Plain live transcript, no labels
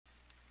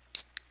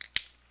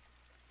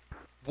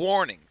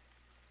Warning.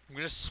 I'm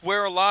going to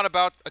swear a lot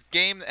about a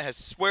game that has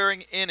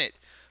swearing in it,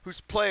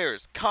 whose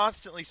players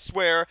constantly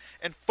swear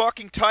and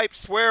fucking type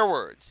swear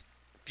words.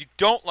 If you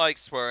don't like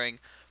swearing,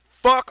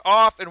 fuck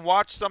off and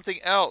watch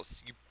something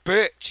else, you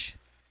bitch.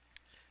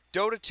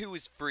 Dota 2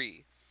 is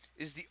free.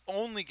 It is the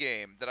only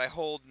game that I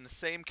hold in the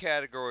same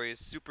category as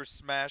Super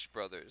Smash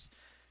Bros.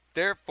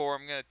 Therefore,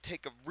 I'm going to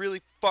take a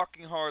really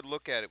fucking hard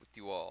look at it with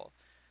you all.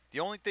 The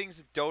only things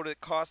in Dota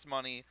that cost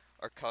money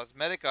are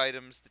cosmetic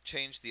items that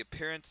change the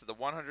appearance of the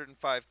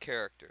 105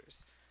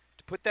 characters.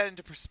 To put that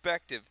into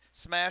perspective,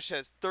 Smash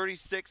has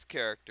 36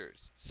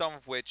 characters, some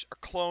of which are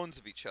clones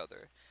of each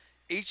other.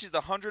 Each of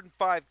the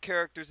 105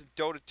 characters in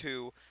Dota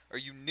 2 are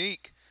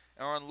unique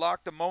and are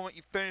unlocked the moment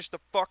you finish the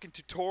fucking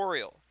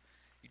tutorial.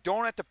 You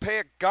don't have to pay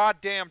a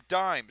goddamn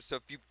dime, so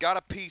if you've got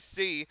a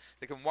PC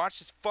that can watch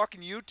this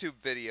fucking YouTube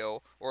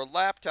video, or a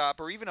laptop,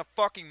 or even a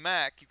fucking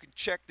Mac, you can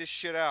check this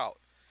shit out.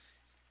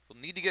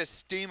 You'll need to get a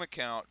Steam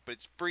account, but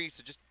it's free,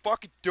 so just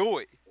fucking do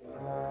it.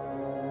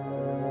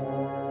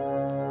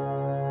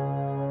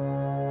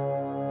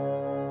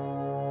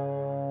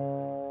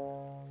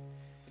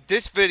 In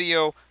this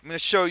video, I'm going to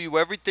show you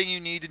everything you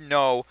need to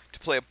know to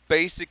play a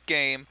basic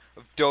game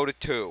of Dota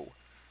 2.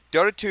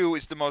 Dota 2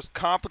 is the most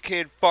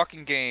complicated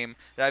fucking game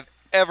that I've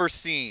ever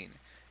seen.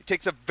 It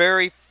takes a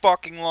very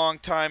fucking long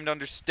time to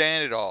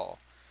understand it all.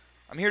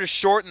 I'm here to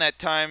shorten that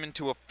time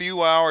into a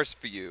few hours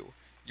for you.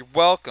 You're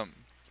welcome,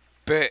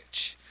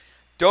 bitch.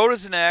 Dota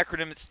is an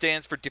acronym that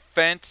stands for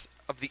Defense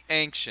of the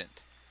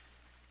Ancient.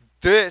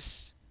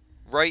 This,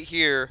 right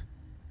here,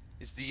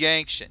 is the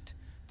Ancient.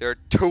 There are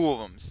two of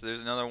them, so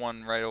there's another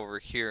one right over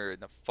here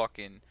in the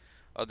fucking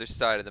other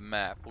side of the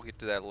map. We'll get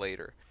to that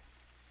later.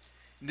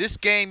 In this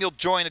game, you'll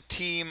join a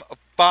team of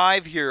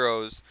 5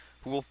 heroes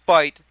who will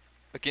fight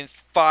against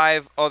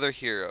 5 other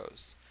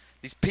heroes.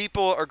 These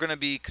people are going to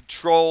be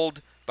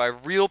controlled by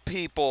real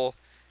people,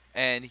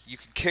 and you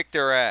can kick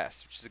their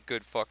ass, which is a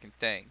good fucking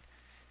thing.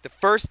 The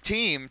first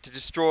team to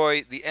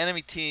destroy the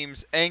enemy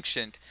team's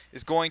Ancient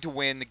is going to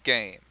win the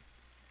game.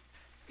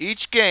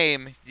 Each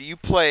game that you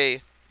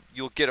play,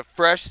 you'll get a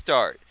fresh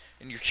start,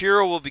 and your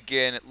hero will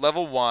begin at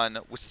level 1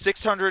 with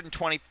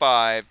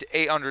 625 to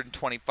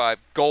 825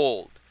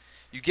 gold.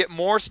 You get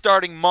more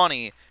starting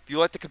money if you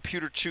let the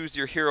computer choose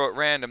your hero at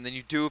random than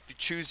you do if you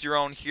choose your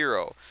own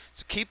hero.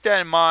 So keep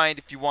that in mind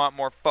if you want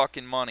more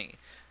fucking money.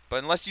 But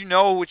unless you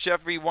know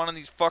whichever one of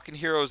these fucking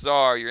heroes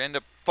are, you end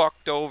up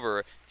fucked over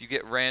if you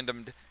get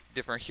randomed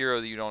different hero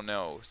that you don't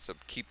know. So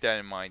keep that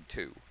in mind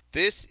too.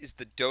 This is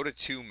the Dota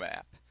 2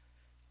 map.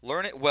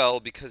 Learn it well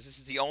because this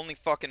is the only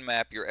fucking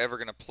map you're ever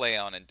going to play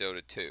on in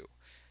Dota 2.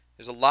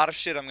 There's a lot of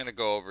shit I'm going to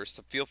go over,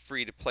 so feel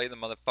free to play the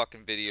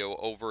motherfucking video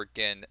over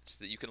again so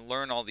that you can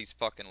learn all these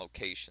fucking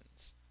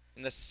locations.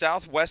 In the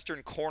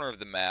southwestern corner of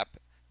the map,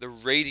 the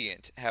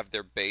Radiant have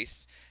their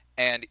base,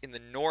 and in the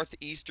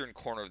northeastern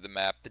corner of the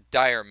map, the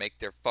Dire make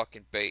their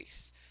fucking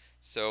base.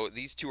 So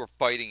these two are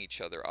fighting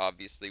each other,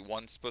 obviously.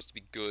 One's supposed to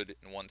be good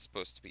and one's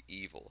supposed to be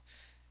evil.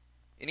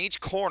 In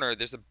each corner,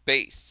 there's a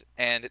base,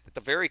 and at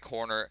the very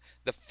corner,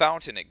 the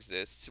fountain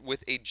exists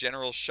with a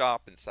general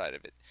shop inside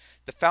of it.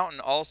 The fountain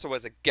also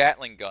has a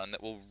Gatling gun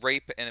that will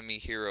rape enemy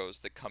heroes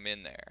that come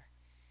in there.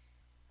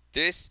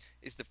 This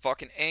is the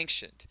fucking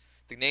Ancient.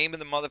 The name of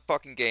the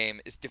motherfucking game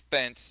is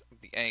Defense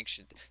of the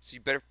Ancient, so you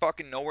better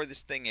fucking know where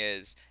this thing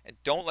is, and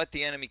don't let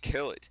the enemy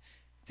kill it.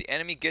 If the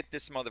enemy get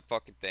this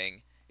motherfucking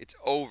thing, it's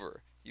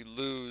over. You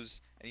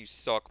lose, and you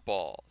suck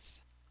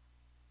balls.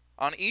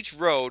 On each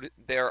road,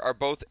 there are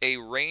both a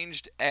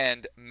ranged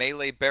and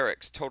melee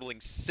barracks, totaling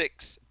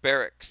 6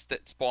 barracks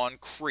that spawn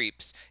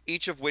creeps,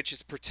 each of which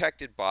is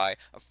protected by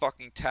a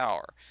fucking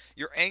tower.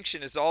 Your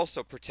Ancient is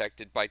also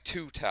protected by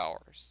 2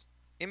 towers.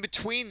 In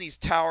between these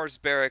towers,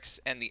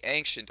 barracks, and the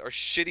Ancient are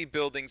shitty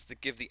buildings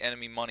that give the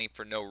enemy money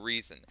for no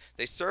reason.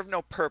 They serve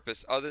no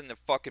purpose other than to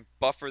fucking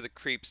buffer the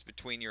creeps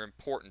between your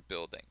important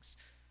buildings.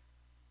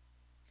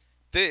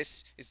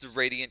 This is the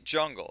Radiant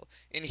Jungle.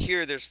 In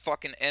here there's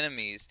fucking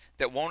enemies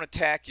that won't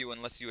attack you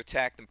unless you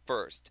attack them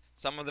first.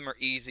 Some of them are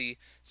easy,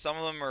 some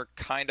of them are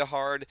kinda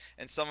hard,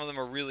 and some of them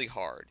are really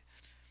hard.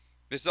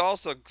 There's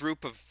also a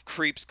group of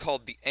creeps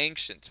called the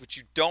Ancients, which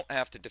you don't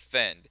have to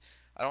defend.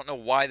 I don't know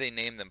why they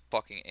named them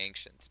fucking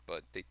Ancients,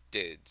 but they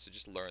did, so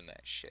just learn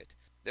that shit.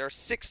 There are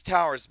 6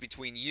 towers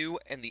between you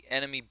and the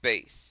enemy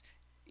base.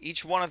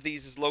 Each one of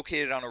these is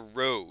located on a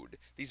road.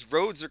 These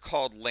roads are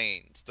called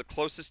lanes. The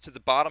closest to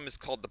the bottom is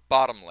called the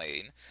bottom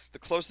lane. The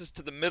closest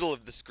to the middle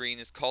of the screen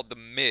is called the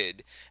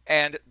mid.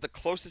 And the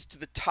closest to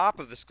the top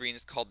of the screen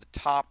is called the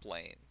top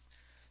lanes.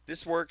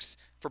 This works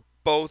for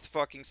both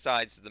fucking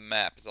sides of the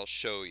map, as I'll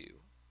show you.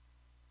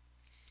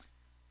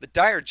 The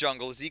Dire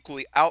Jungle is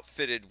equally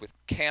outfitted with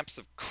camps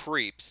of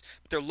creeps,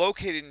 but they're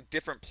located in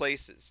different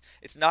places.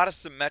 It's not a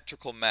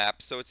symmetrical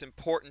map, so it's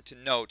important to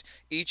note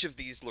each of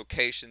these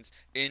locations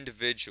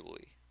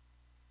individually.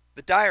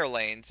 The Dire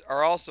lanes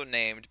are also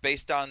named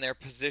based on their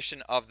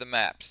position of the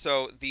map,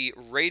 so the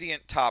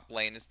Radiant top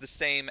lane is the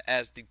same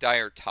as the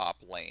Dire top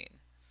lane.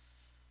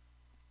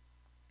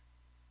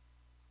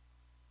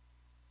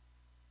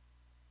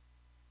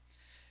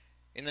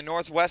 In the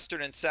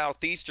northwestern and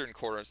southeastern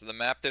corners of the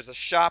map, there's a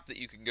shop that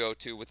you can go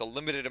to with a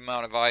limited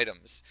amount of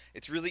items.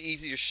 It's really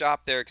easy to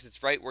shop there because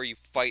it's right where you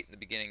fight in the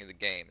beginning of the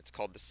game. It's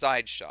called the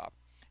side shop.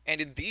 And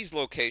in these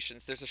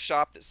locations, there's a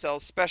shop that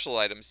sells special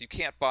items you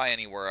can't buy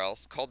anywhere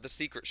else called the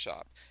secret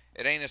shop.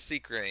 It ain't a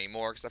secret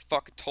anymore because I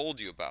fucking told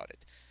you about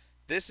it.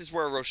 This is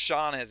where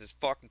Roshan has his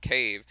fucking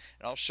cave,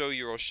 and I'll show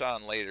you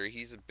Roshan later.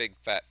 He's a big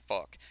fat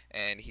fuck,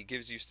 and he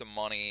gives you some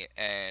money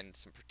and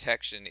some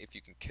protection if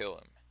you can kill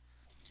him.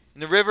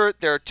 In the river,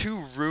 there are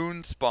 2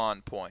 rune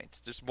spawn points.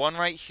 There's one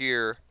right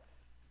here,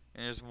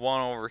 and there's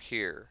one over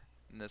here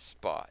in this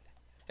spot.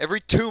 Every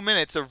 2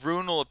 minutes, a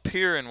rune will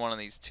appear in one of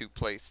these 2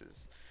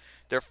 places.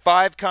 There are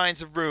 5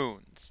 kinds of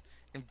runes: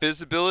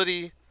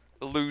 invisibility,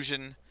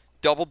 illusion,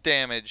 double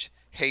damage,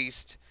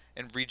 haste,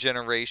 and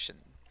regeneration.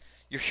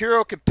 Your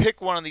hero can pick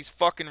one of these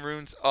fucking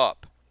runes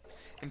up.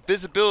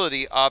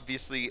 Invisibility,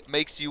 obviously,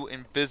 makes you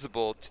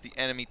invisible to the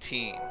enemy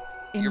team.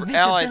 Your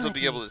allies will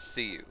be able to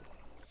see you.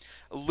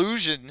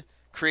 Illusion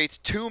creates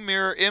 2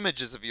 mirror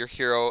images of your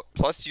hero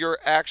plus your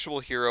actual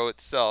hero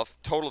itself.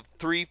 Total of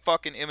 3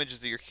 fucking images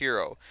of your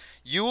hero.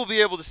 You will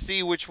be able to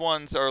see which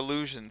ones are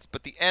illusions,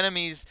 but the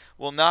enemies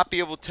will not be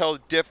able to tell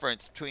the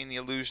difference between the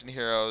illusion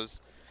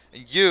heroes.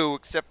 And you,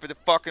 except for the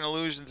fucking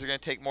illusions, are going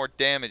to take more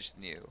damage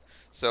than you.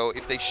 So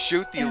if they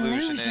shoot the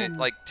illusion and it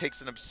like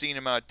takes an obscene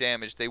amount of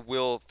damage, they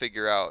will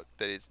figure out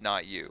that it's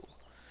not you.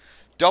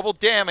 Double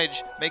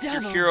damage makes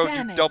your hero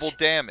do double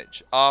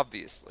damage,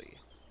 obviously.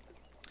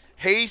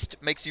 Haste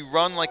makes you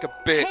run like a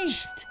bitch.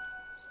 Haste.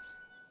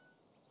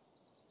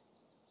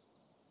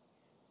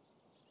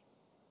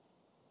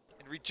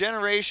 And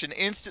regeneration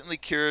instantly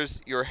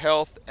cures your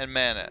health and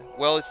mana.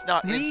 Well, it's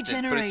not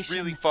instant, but it's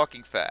really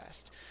fucking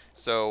fast.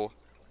 So,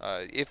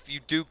 if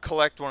you do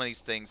collect one of these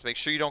things, make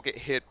sure you don't get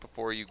hit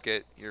before you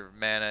get your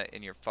mana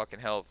and your fucking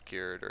health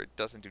cured, or it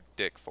doesn't do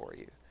dick for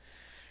you.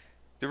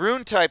 The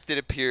rune type that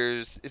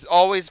appears is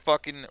always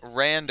fucking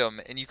random,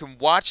 and you can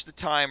watch the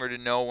timer to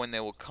know when they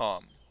will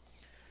come.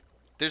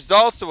 There's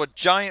also a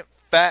giant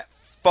fat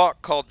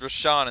fuck called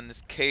Roshan in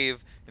this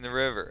cave in the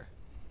river.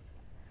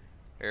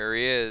 There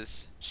he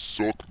is.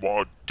 Suck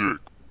my dick,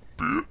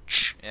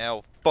 bitch. Yeah,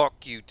 well,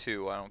 fuck you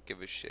too. I don't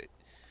give a shit.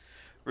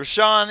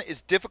 Roshan is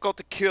difficult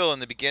to kill in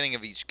the beginning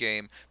of each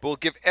game, but will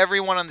give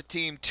everyone on the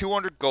team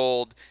 200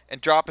 gold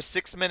and drop a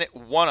 6-minute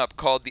 1-up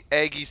called the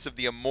Aegis of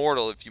the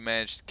Immortal if you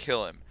manage to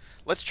kill him.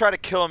 Let's try to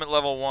kill him at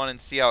level 1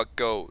 and see how it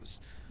goes.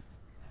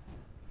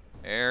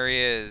 There he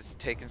is,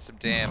 taking some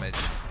damage.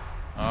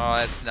 Oh,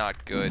 that's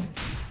not good.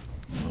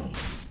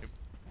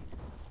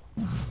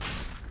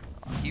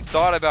 He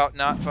thought about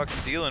not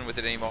fucking dealing with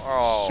it anymore.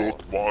 Oh.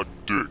 Suck my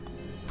dick,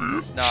 bitch.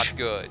 It's not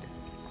good.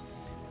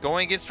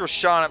 Going against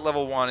Roshan at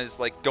level 1 is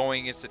like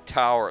going against a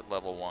tower at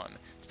level 1.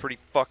 It's pretty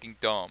fucking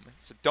dumb.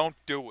 So don't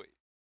do it.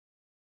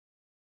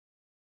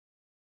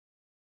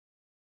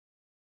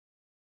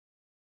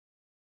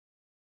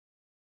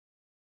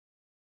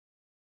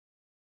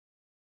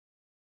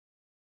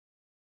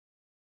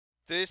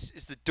 This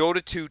is the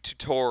Dota 2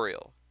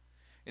 tutorial.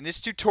 In this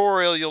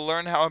tutorial, you'll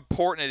learn how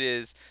important it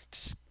is to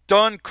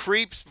stun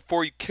creeps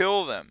before you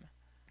kill them.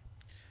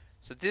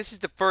 So this is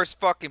the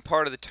first fucking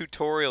part of the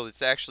tutorial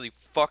that's actually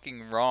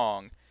fucking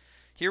wrong.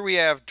 Here we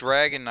have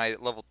Dragon Knight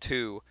at level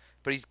 2,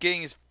 but he's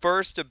getting his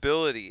first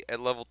ability at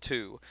level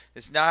 2.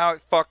 It's not how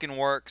it fucking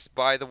works,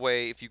 by the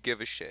way, if you give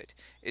a shit.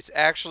 It's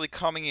actually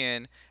coming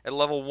in at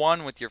level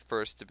 1 with your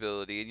first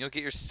ability, and you'll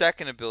get your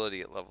second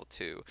ability at level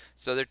 2.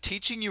 So they're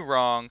teaching you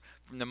wrong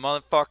from the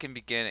motherfucking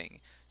beginning.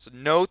 So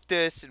note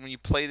this, and when you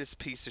play this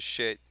piece of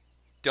shit,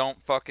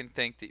 don't fucking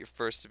think that your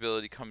first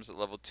ability comes at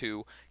level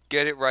 2.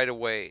 Get it right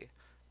away.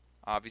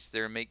 Obviously,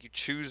 they're gonna make you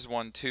choose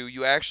one too.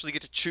 You actually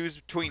get to choose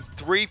between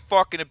 3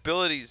 fucking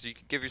abilities so you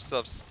can give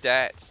yourself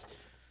stats.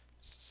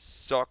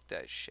 Suck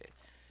that shit.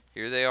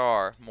 Here they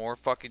are, more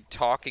fucking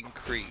talking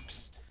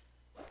creeps.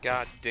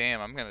 God damn,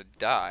 I'm gonna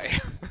die.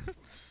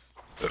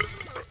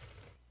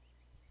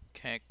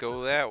 Can't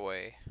go that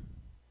way.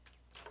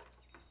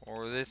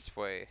 Or this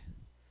way.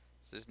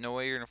 So there's no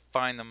way you're gonna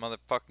find the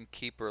motherfucking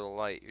Keeper of the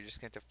Light. You're just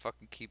gonna have to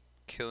fucking keep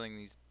killing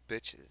these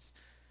bitches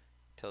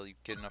until you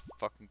get enough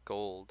fucking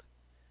gold.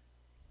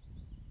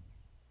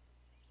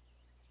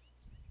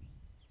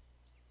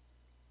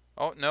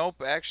 Oh,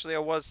 nope, actually I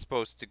was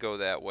supposed to go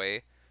that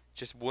way.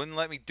 Just wouldn't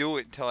let me do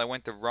it until I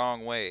went the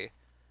wrong way.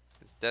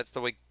 That's the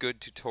way good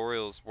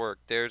tutorials work.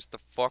 There's the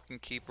fucking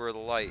Keeper of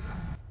the Light.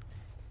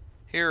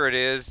 Here it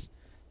is.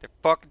 They're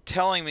fucking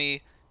telling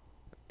me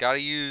I've gotta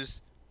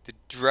use the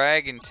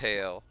Dragon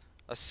Tail.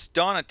 A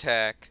stun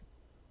attack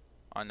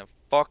on the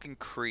fucking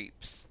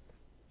creeps.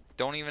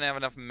 Don't even have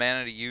enough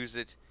mana to use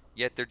it,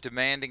 yet they're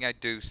demanding I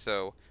do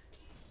so.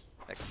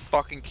 That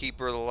fucking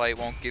Keeper of the Light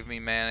won't give me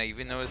mana,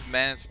 even though his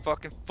mana's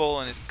fucking full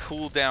and his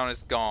cooldown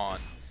is gone.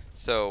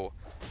 So,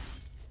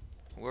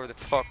 whoever the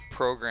fuck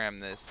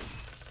programmed this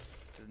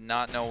does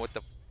not know what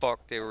the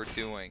fuck they were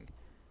doing.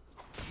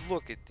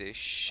 Look at this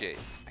shit.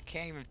 I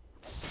can't even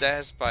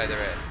satisfy their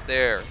ass.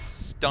 There,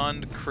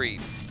 stunned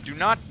creep. Do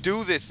not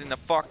do this in the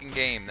fucking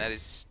game. That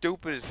is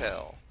stupid as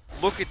hell.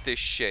 Look at this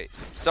shit.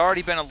 It's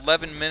already been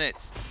 11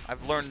 minutes.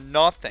 I've learned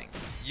nothing.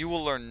 You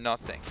will learn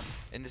nothing.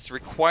 And it's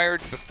required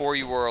before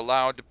you are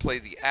allowed to play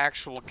the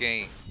actual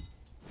game.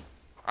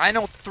 I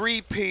know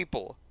 3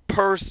 people,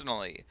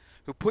 personally,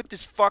 who put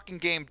this fucking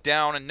game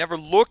down and never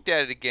looked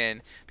at it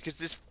again because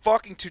this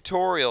fucking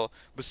tutorial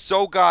was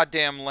so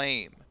goddamn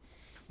lame.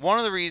 One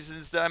of the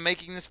reasons that I'm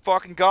making this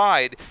fucking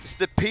guide is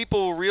that people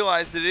will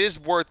realize that it is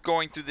worth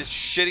going through this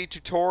shitty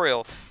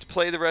tutorial to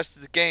play the rest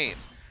of the game.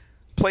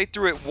 Play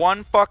through it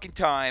one fucking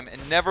time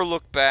and never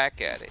look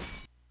back at it.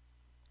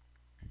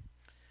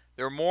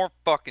 There are more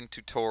fucking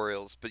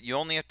tutorials, but you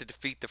only have to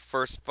defeat the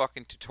first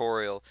fucking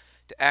tutorial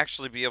to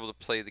actually be able to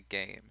play the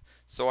game.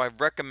 So I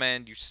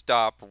recommend you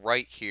stop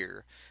right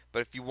here.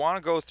 But if you want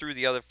to go through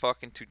the other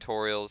fucking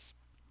tutorials,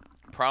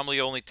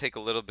 probably only take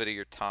a little bit of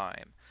your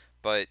time.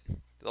 But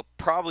they'll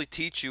probably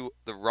teach you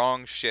the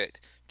wrong shit,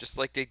 just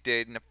like they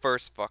did in the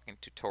first fucking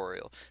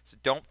tutorial. So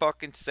don't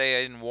fucking say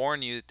I didn't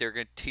warn you that they're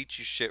gonna teach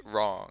you shit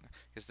wrong,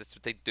 because that's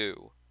what they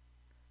do.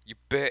 You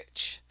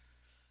bitch.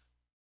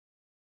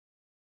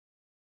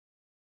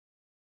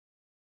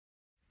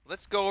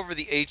 Let's go over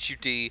the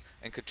HUD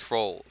and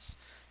controls.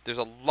 There's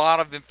a lot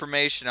of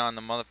information on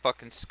the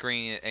motherfucking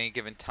screen at any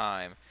given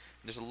time.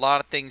 There's a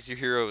lot of things your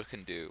hero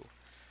can do.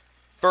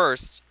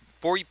 First,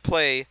 before you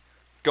play,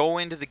 go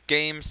into the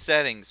game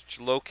settings, which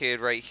are located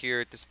right here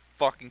at this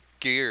fucking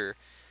gear,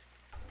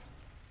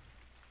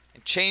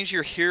 and change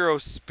your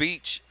hero's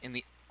speech in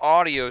the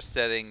audio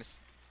settings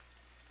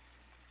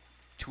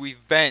to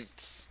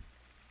events.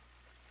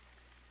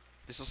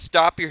 This will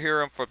stop your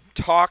hero from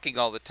talking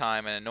all the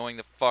time and annoying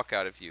the fuck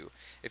out of you.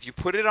 If you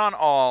put it on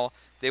all,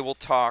 they will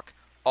talk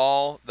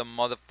all the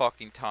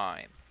motherfucking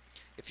time.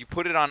 If you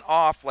put it on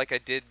off, like I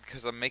did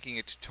because I'm making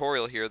a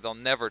tutorial here, they'll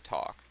never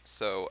talk.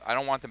 So I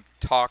don't want them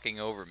talking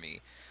over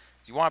me.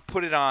 You want to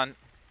put it on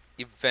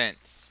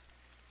events.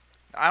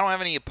 I don't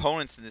have any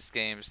opponents in this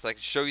game, so I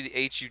can show you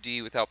the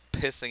HUD without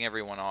pissing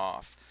everyone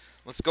off.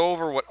 Let's go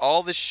over what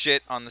all this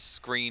shit on the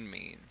screen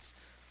means.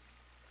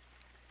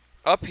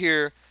 Up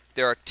here,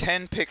 there are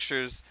 10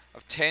 pictures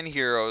of 10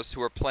 heroes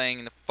who are playing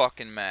in the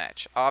fucking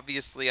match.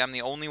 Obviously, I'm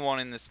the only one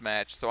in this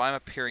match, so I'm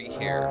appearing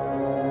here.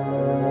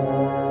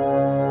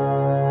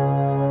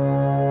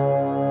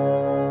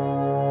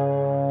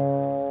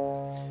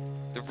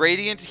 The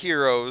Radiant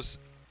heroes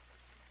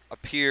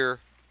appear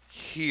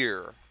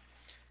here.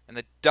 And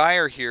the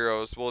Dire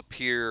heroes will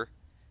appear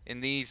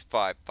in these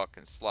 5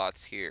 fucking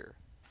slots here.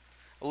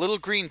 A little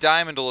green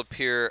diamond will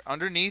appear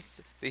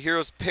underneath the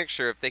hero's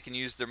picture if they can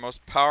use their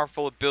most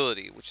powerful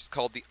ability, which is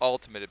called the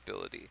ultimate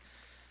ability.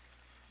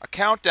 A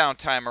countdown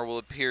timer will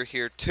appear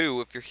here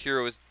too if your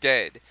hero is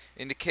dead,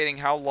 indicating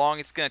how long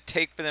it's going to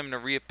take for them to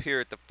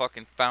reappear at the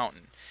fucking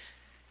fountain.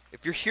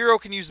 If your hero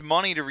can use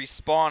money to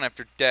respawn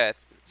after death,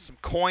 some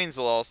coins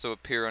will also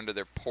appear under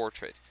their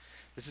portrait.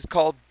 This is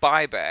called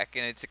buyback,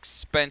 and it's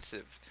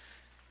expensive.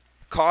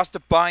 Cost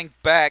of buying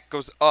back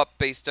goes up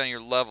based on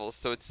your levels,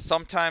 so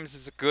sometimes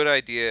it's a good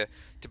idea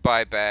to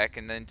buy back,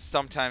 and then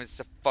sometimes it's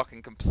a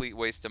fucking complete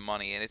waste of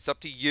money, and it's up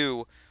to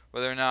you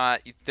whether or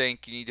not you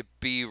think you need to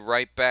be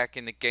right back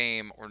in the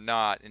game or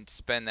not and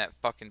spend that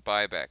fucking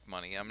buyback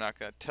money. I'm not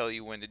going to tell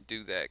you when to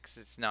do that because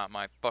it's not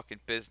my fucking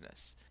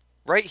business.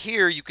 Right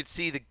here you can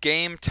see the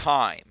game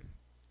time.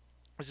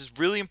 This is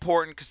really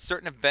important because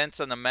certain events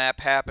on the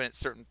map happen at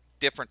certain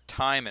different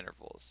time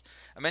intervals.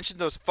 I mentioned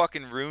those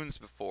fucking runes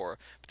before,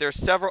 but there are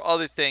several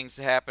other things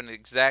that happen at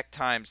exact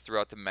times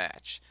throughout the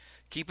match.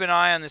 Keep an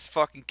eye on this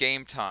fucking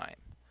game time.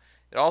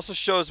 It also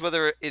shows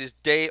whether it is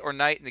day or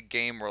night in the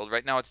game world.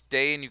 Right now it's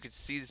day, and you can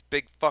see this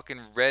big fucking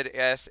red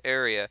ass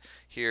area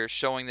here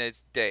showing that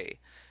it's day.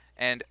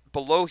 And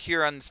below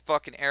here on this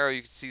fucking arrow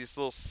you can see this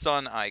little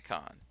sun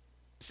icon.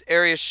 This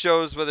area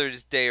shows whether it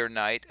is day or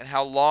night and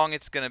how long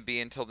it's going to be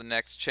until the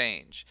next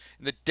change.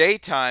 In the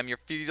daytime, your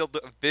field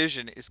of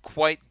vision is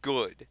quite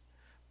good.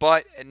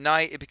 But at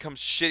night, it becomes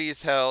shitty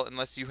as hell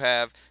unless you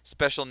have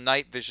special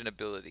night vision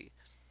ability.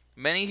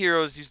 Many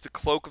heroes use the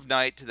Cloak of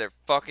Night to their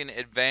fucking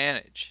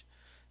advantage.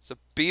 So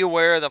be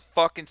aware of the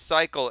fucking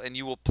cycle and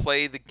you will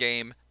play the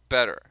game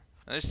better.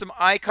 And there's some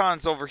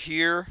icons over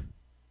here.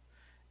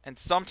 And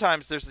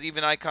sometimes there's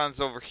even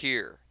icons over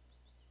here.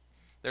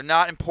 They're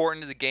not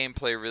important to the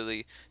gameplay,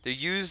 really. They're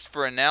used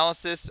for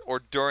analysis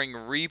or during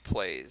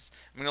replays.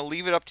 I'm going to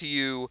leave it up to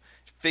you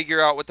to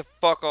figure out what the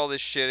fuck all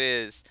this shit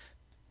is.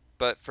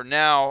 But for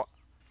now,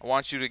 I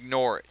want you to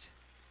ignore it.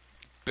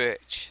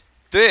 Bitch.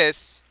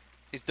 This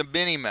is the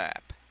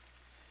minimap.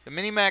 The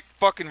minimap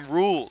fucking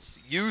rules.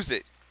 Use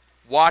it.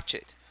 Watch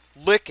it.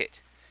 Lick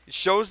it. It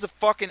shows the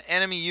fucking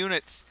enemy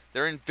units that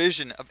are in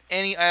vision of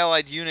any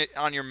allied unit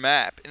on your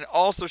map. And it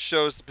also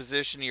shows the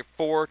position of your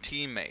 4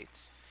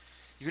 teammates.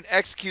 You can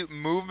execute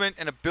movement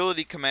and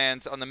ability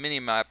commands on the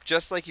minimap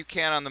just like you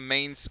can on the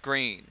main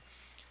screen.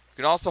 You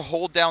can also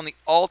hold down the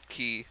Alt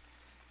key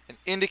and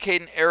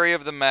indicate an area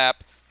of the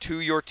map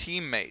to your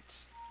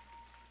teammates.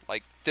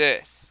 Like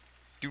this.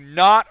 Do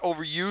not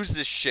overuse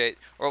this shit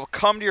or I will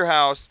come to your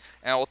house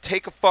and I will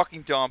take a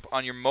fucking dump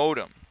on your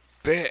modem.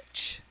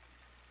 Bitch.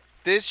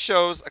 This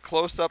shows a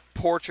close-up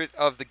portrait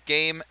of the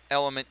game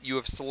element you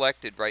have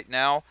selected. Right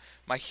now,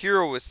 my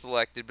hero is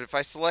selected, but if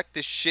I select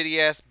this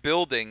shitty-ass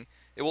building,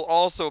 it will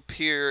also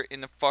appear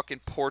in the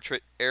fucking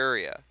portrait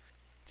area.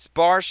 This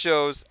bar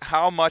shows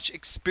how much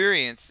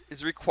experience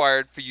is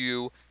required for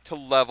you to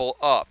level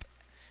up.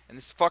 And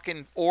this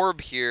fucking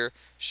orb here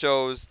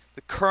shows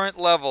the current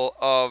level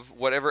of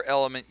whatever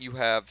element you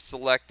have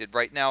selected.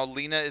 Right now,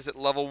 Lena is at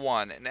level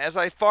 1. And as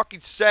I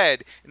fucking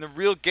said, in the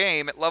real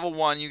game, at level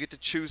 1, you get to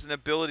choose an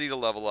ability to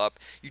level up.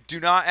 You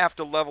do not have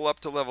to level up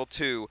to level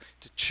 2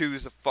 to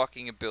choose a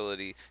fucking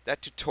ability.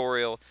 That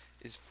tutorial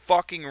is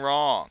fucking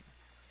wrong.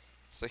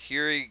 So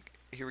here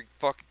we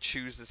fucking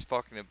choose this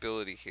fucking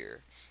ability here.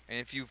 And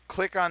if you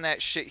click on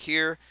that shit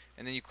here,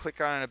 and then you click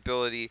on an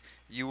ability,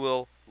 you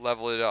will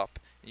level it up.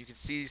 And you can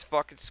see these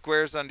fucking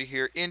squares under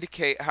here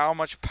indicate how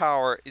much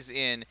power is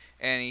in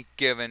any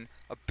given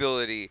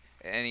ability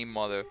at any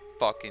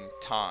motherfucking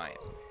time.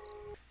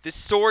 This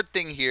sword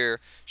thing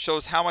here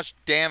shows how much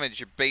damage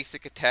your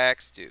basic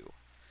attacks do.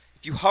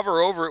 If you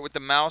hover over it with the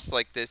mouse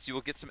like this, you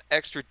will get some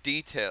extra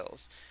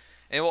details.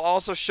 And it will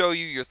also show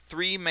you your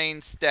 3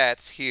 main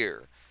stats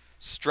here: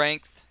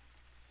 strength,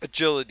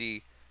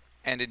 agility,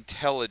 and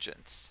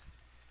intelligence.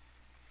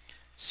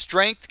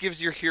 Strength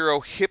gives your hero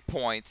hit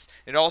points.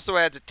 It also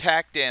adds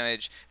attack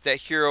damage if that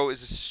hero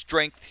is a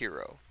strength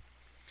hero.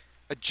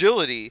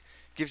 Agility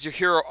gives your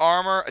hero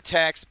armor,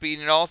 attack speed,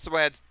 and it also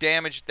adds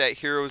damage if that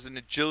hero is an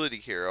agility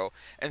hero.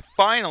 And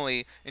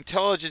finally,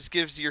 intelligence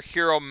gives your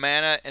hero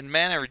mana and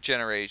mana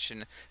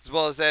regeneration, as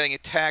well as adding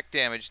attack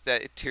damage if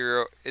that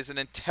hero is an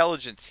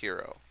intelligence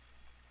hero.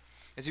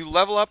 As you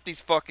level up, these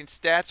fucking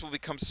stats will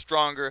become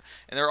stronger,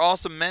 and there are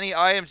also many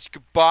items you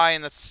could buy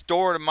in the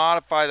store to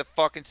modify the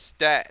fucking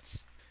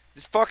stats.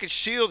 This fucking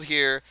shield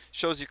here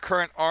shows your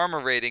current armor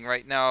rating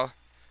right now.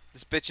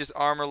 This bitch's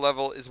armor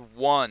level is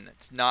 1.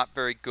 It's not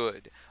very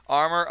good.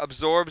 Armor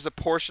absorbs a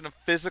portion of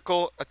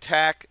physical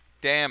attack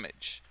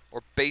damage,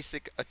 or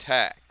basic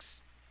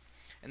attacks.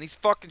 And these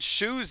fucking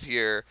shoes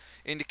here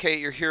indicate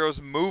your hero's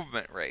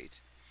movement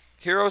rate.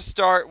 Heroes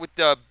start with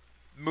the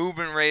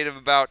movement rate of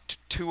about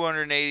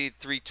 280 to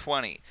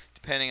 320,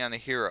 depending on the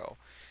hero.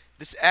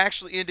 This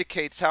actually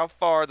indicates how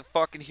far the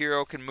fucking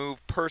hero can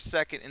move per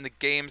second in the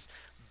game's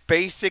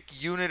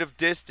basic unit of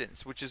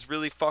distance, which is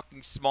really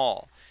fucking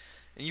small.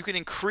 And you can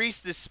increase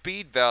this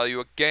speed value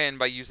again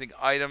by using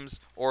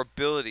items or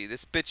ability.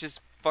 This bitch is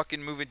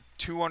fucking moving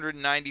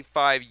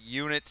 295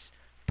 units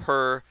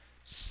per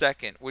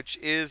second, which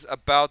is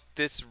about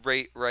this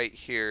rate right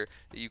here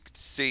that you can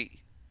see.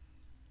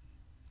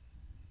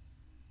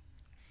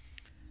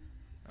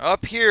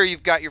 Up here,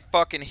 you've got your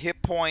fucking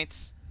hit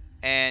points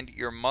and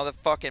your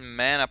motherfucking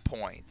mana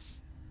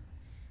points.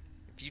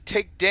 If you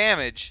take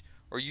damage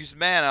or use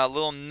mana, a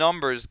little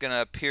number is going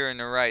to appear in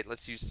the right.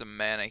 Let's use some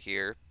mana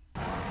here.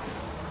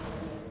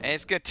 And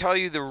it's going to tell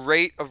you the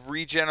rate of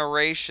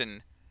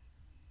regeneration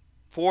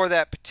for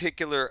that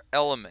particular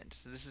element.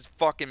 So this is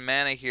fucking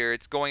mana here.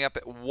 It's going up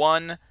at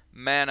 1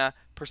 mana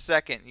per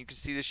second. You can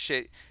see this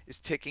shit is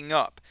ticking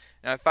up.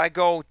 Now if I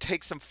go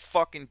take some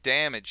fucking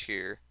damage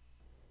here,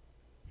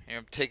 and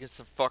I'm taking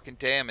some fucking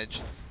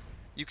damage,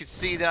 you can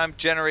see that I'm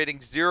generating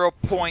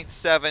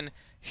 0.7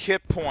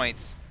 hit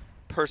points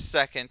per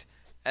second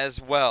as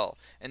well.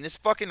 And this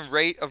fucking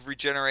rate of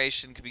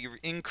regeneration can be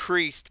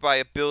increased by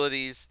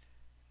abilities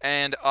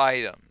and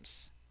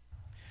items.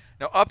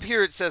 Now up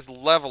here it says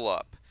level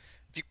up.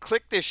 If you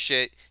click this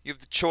shit, you have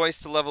the choice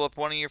to level up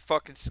one of your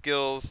fucking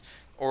skills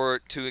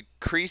or to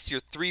increase your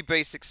 3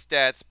 basic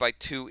stats by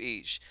 2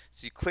 each.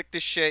 So you click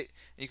this shit,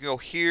 and you can go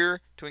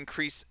here to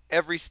increase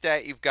every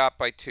stat you've got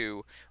by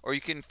 2, or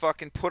you can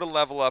fucking put a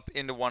level up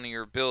into one of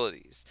your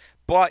abilities.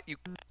 But you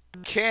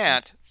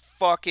can't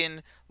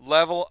fucking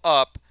level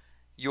up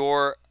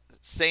your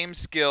same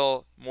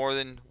skill more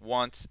than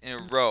once in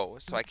a row.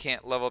 So I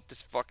can't level up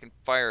this fucking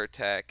fire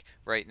attack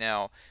right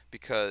now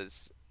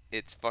because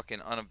it's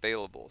fucking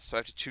unavailable. So I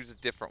have to choose a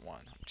different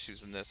one. I'm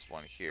choosing this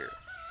one here.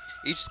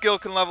 Each skill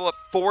can level up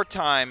 4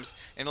 times,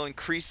 and it'll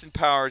increase in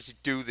power as you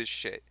do this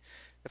shit.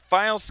 The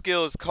final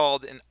skill is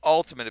called an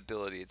ultimate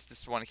ability. It's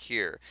this one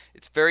here.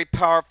 It's very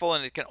powerful,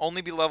 and it can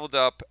only be leveled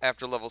up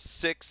after level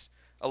 6,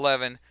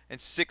 11, and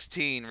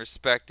 16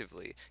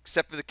 respectively.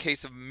 Except for the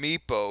case of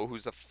Meepo,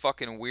 who's a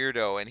fucking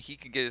weirdo, and he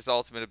can get his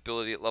ultimate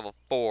ability at level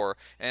 4,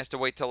 and has to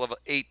wait till level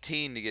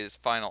 18 to get his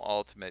final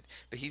ultimate.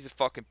 But he's a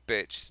fucking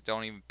bitch, so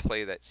don't even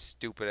play that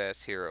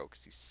stupid-ass hero,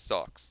 because he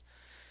sucks.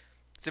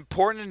 It's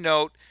important to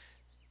note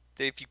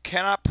that if you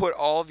cannot put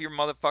all of your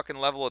motherfucking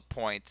level up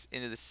points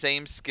into the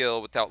same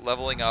skill without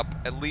leveling up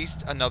at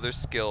least another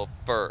skill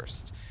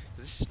first.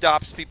 This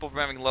stops people from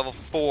having level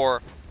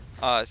 4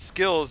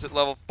 skills at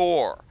level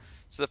 4.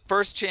 So the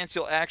first chance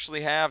you'll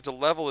actually have to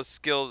level a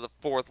skill to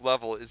the 4th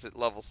level is at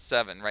level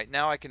 7. Right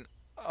now I can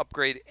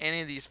upgrade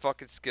any of these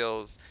fucking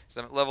skills because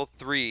I'm at level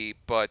 3,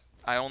 but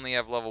I only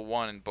have level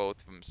 1 in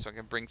both of them, so I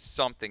can bring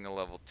something to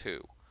level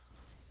 2.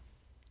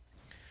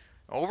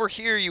 Over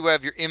here you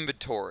have your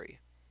inventory.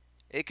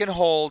 It can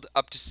hold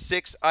up to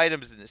 6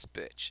 items in this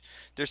bitch.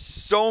 There's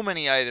so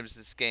many items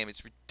in this game,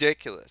 it's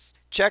ridiculous.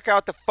 Check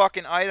out the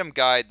fucking item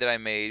guide that I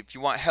made if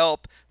you want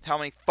help with how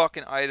many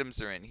fucking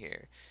items are in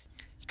here.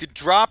 You could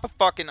drop a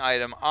fucking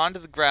item onto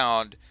the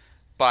ground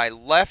by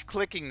left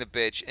clicking the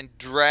bitch and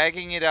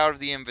dragging it out of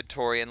the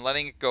inventory and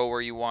letting it go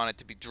where you want it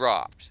to be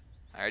dropped.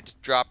 Alright,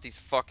 just drop these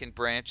fucking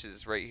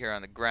branches right here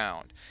on the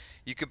ground.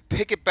 You can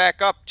pick it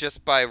back up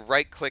just by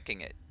right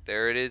clicking it.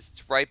 There it is,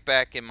 it's right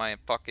back in my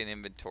fucking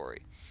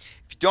inventory.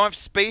 If you don't have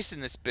space in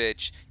this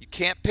bitch, you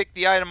can't pick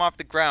the item off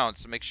the ground,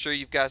 so make sure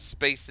you've got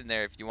space in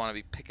there if you want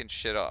to be picking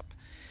shit up.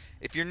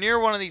 If you're near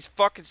one of these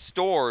fucking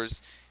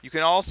stores, you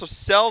can also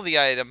sell the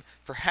item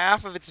for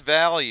half of its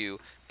value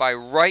by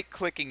right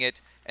clicking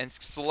it and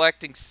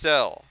selecting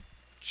sell,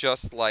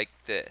 just like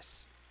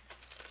this.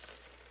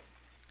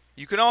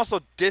 You can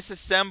also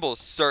disassemble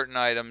certain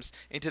items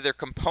into their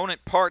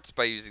component parts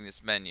by using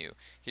this menu.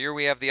 Here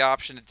we have the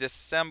option to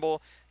disassemble,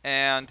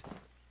 and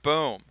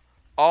boom.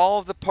 All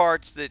of the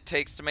parts that it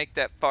takes to make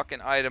that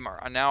fucking item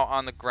are now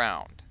on the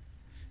ground.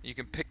 You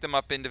can pick them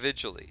up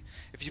individually.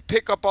 If you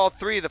pick up all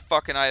 3 of the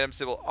fucking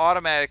items, it will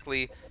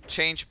automatically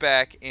change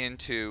back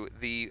into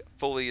the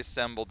fully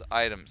assembled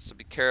items. So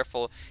be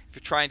careful if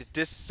you're trying to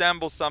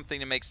disassemble something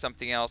to make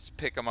something else, to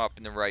pick them up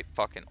in the right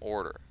fucking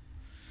order.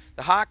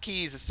 The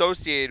hotkeys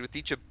associated with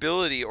each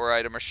ability or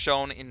item are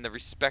shown in the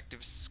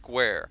respective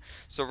square.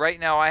 So right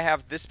now I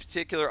have this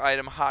particular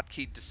item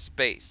hotkeyed to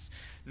space.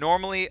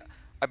 Normally,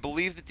 I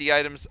believe that the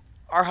items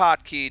are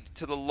hotkeyed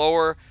to the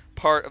lower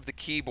part of the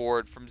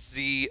keyboard from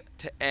Z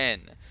to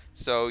N.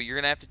 So you're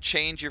going to have to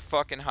change your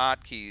fucking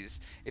hotkeys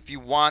if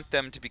you want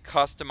them to be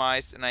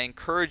customized, and I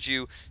encourage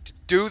you to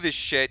do this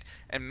shit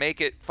and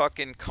make it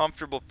fucking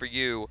comfortable for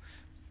you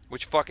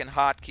which fucking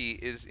hotkey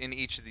is in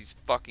each of these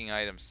fucking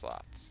item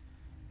slots.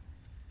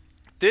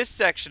 This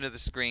section of the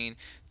screen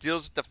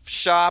deals with the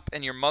shop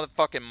and your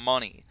motherfucking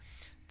money.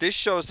 This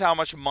shows how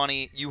much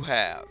money you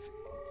have.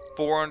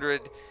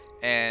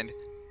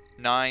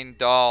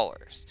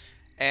 $409.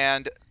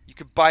 And you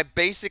can buy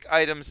basic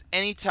items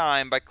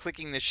anytime by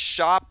clicking the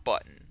shop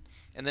button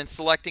and then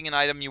selecting an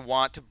item you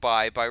want to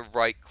buy by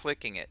right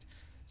clicking it.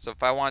 So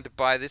if I wanted to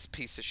buy this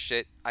piece of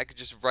shit, I could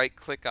just right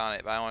click on it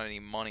if I don't have any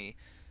money.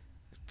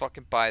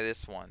 Fucking buy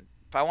this one.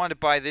 If I wanted to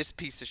buy this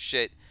piece of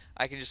shit,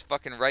 I can just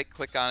fucking right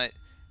click on it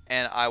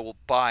and I will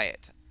buy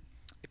it.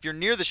 If you're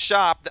near the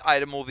shop, the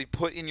item will be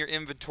put in your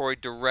inventory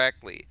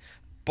directly.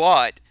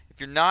 But if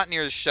you're not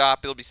near the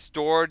shop, it'll be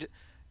stored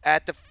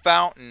at the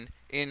fountain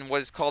in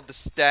what is called the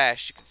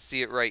stash. You can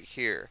see it right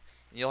here.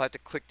 You'll have to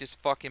click this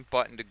fucking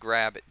button to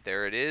grab it.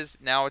 There it is.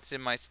 Now it's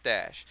in my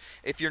stash.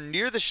 If you're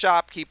near the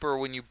shopkeeper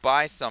when you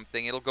buy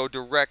something, it'll go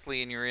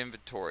directly in your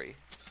inventory,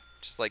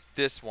 just like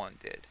this one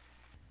did.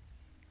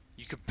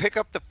 You can pick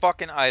up the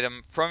fucking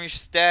item from your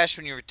stash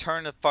when you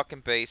return to the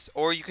fucking base,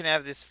 or you can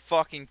have this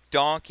fucking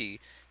donkey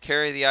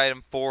carry the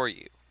item for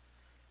you.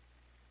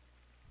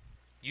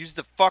 Use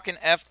the fucking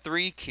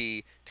F3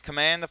 key to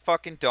command the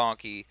fucking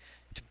donkey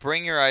to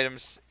bring your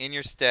items in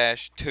your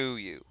stash to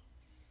you.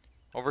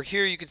 Over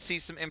here you can see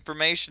some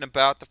information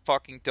about the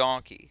fucking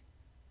donkey.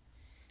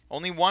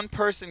 Only one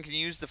person can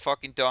use the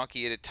fucking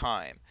donkey at a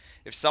time.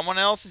 If someone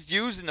else is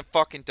using the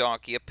fucking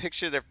donkey, a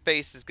picture of their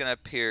face is going to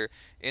appear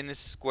in this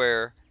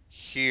square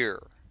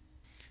here.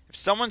 If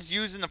someone's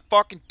using the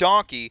fucking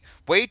donkey,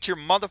 wait your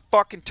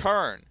motherfucking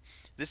turn.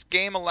 This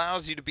game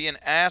allows you to be an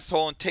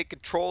asshole and take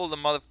control of the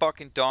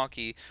motherfucking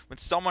donkey when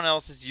someone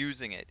else is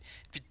using it.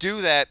 If you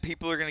do that,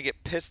 people are going to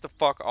get pissed the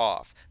fuck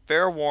off.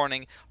 Fair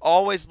warning,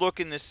 always look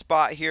in this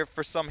spot here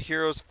for some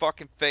hero's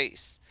fucking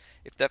face.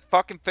 If that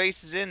fucking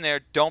face is in there,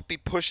 don't be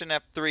pushing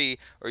F3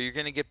 or you're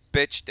going to get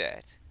bitched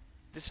at.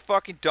 This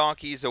fucking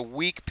donkey is a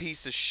weak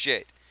piece of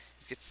shit.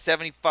 He's got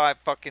 75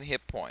 fucking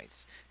hit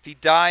points. If he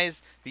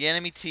dies, the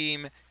enemy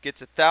team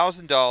gets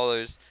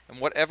 $1,000 and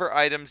whatever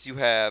items you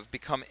have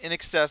become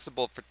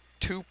inaccessible for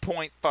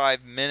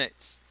 2.5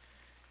 minutes.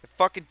 If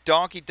fucking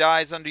donkey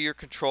dies under your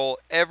control,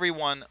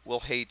 everyone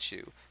will hate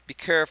you. Be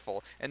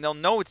careful. And they'll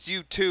know it's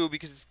you too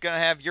because it's gonna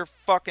have your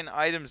fucking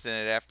items in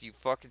it after you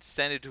fucking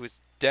send it to his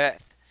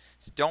death.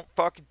 So don't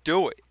fucking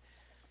do it.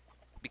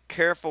 Be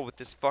careful with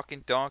this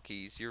fucking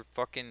donkey. He's your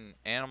fucking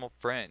animal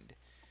friend.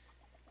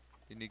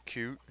 Isn't he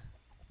cute?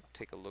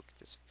 Take a look at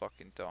this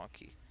fucking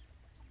donkey.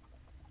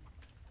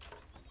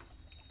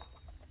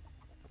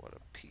 What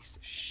a piece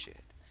of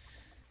shit.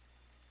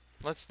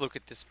 Let's look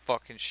at this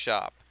fucking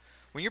shop.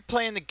 When you're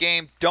playing the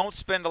game, don't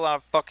spend a lot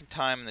of fucking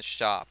time in the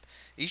shop.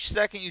 Each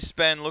second you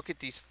spend look at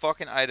these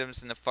fucking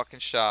items in the fucking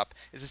shop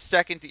is a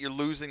second that you're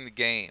losing the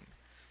game.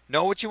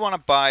 Know what you want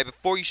to buy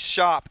before you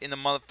shop in the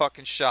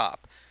motherfucking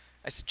shop.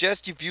 I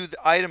suggest you view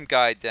the item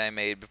guide that I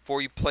made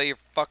before you play your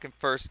fucking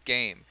first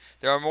game.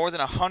 There are more than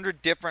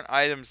 100 different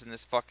items in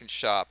this fucking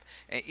shop,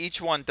 and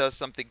each one does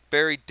something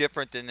very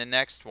different than the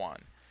next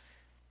one.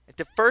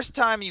 The first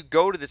time you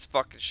go to this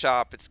fucking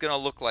shop, it's going to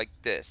look like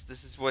this.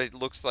 This is what it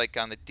looks like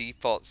on the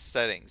default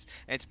settings.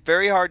 And it's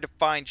very hard to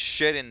find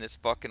shit in this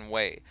fucking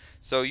way.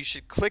 So you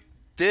should click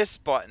this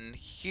button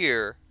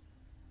here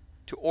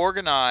to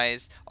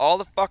organize all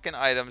the fucking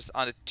items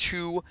onto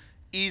two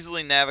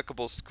easily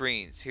navigable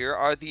screens. Here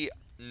are the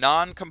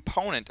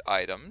non-component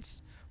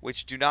items,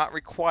 which do not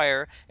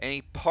require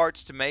any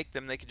parts to make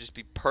them. They can just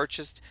be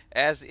purchased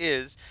as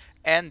is.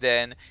 And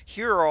then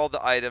here are all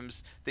the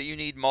items that you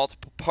need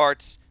multiple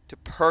parts to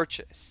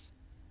purchase.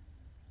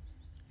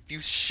 If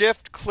you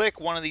shift click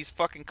one of these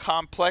fucking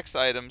complex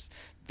items,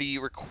 the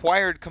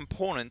required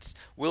components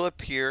will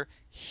appear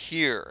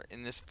here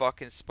in this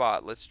fucking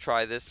spot. Let's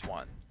try this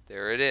one.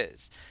 There it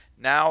is.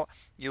 Now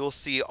you'll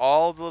see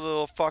all the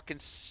little fucking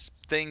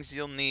things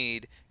you'll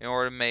need in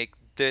order to make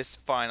this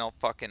final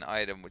fucking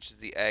item, which is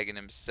the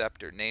Aghanim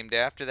Scepter, named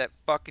after that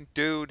fucking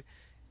dude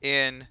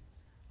in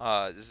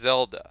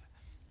Zelda.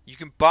 You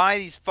can buy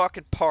these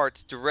fucking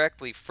parts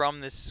directly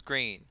from this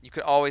screen. You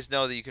can always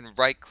know that you can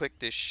right click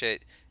this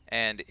shit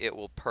and it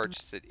will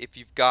purchase it if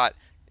you've got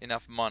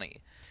enough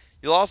money.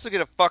 You'll also get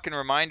a fucking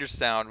reminder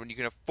sound when you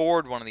can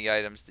afford one of the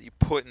items that you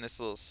put in this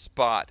little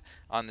spot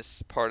on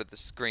this part of the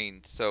screen.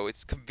 So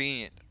it's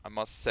convenient, I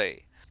must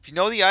say. If you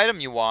know the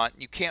item you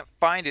want, you can't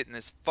find it in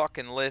this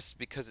fucking list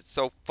because it's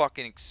so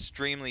fucking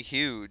extremely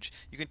huge.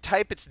 You can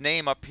type its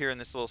name up here in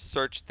this little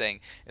search thing.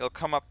 It'll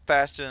come up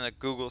faster than a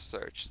Google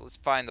search. So let's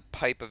find the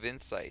Pipe of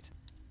Insight.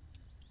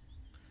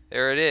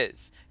 There it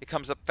is. It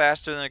comes up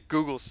faster than a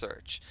Google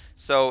search.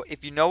 So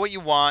if you know what you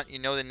want, you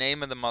know the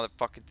name of the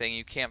motherfucking thing,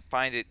 you can't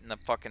find it in the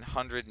fucking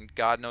 100 and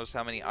God knows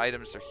how many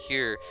items are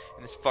here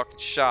in this fucking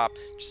shop,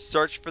 just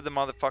search for the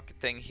motherfucking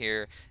thing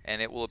here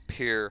and it will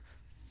appear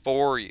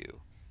for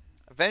you.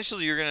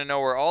 Eventually you're going to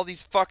know where all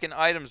these fucking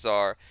items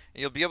are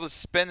and you'll be able to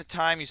spend the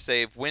time you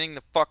save winning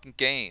the fucking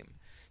game.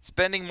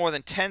 Spending more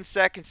than 10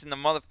 seconds in the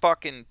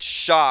motherfucking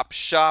shop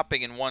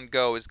shopping in one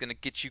go is going to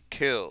get you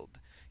killed.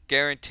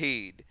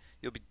 Guaranteed.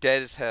 You'll be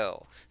dead as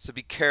hell. So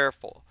be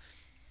careful.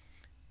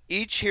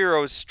 Each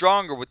hero is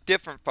stronger with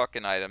different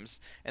fucking items,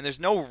 and there's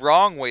no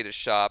wrong way to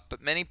shop,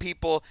 but many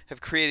people have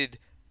created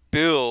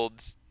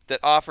builds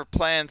that offer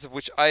plans of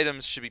which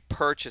items should be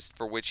purchased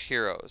for which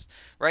heroes.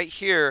 Right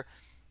here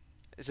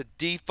is a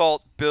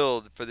default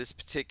build for this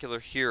particular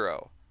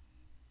hero.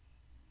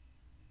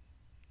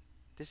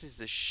 This is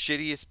the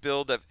shittiest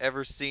build I've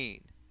ever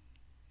seen.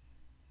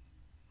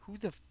 Who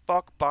the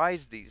fuck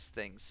buys these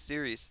things?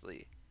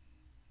 Seriously.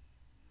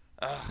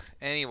 Ugh,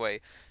 anyway,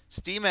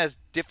 Steam has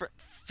different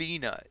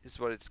FINA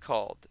is what it's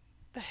called.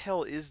 What the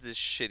hell is this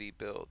shitty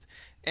build?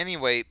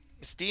 Anyway,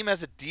 Steam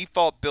has a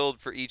default build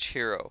for each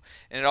hero,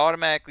 and it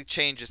automatically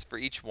changes for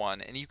each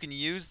one, and you can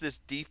use this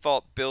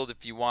default build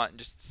if you want and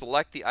just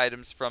select the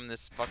items from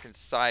this fucking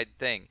side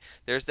thing.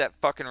 There's that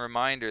fucking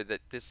reminder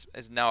that this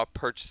is now a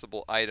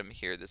purchasable item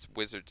here, this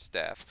wizard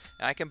staff,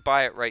 and I can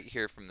buy it right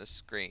here from the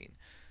screen.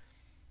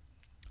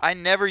 I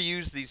never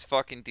use these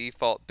fucking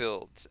default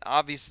builds.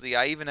 Obviously,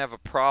 I even have a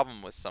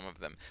problem with some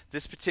of them.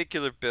 This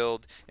particular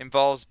build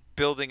involves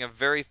building a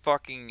very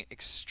fucking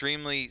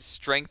extremely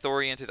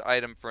strength-oriented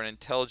item for an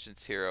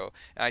intelligence hero,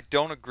 and I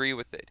don't agree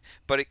with it.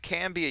 But it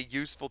can be a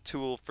useful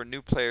tool for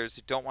new players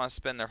who don't want to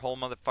spend their whole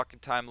motherfucking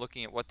time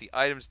looking at what the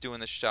items do in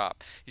the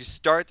shop. You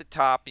start at the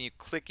top and you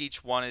click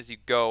each one as you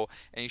go,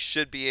 and you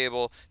should be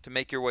able to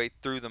make your way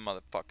through the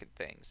motherfucking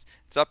things.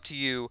 It's up to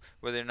you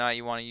whether or not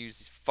you want to use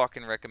these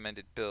fucking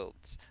recommended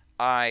builds.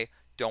 I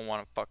don't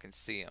want to fucking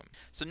see them.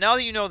 So now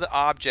that you know the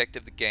object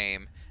of the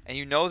game, and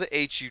you know the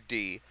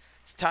HUD,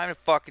 it's time to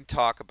fucking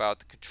talk about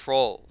the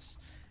controls.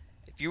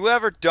 If you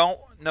ever don't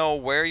know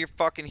where your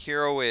fucking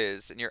hero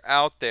is, and you're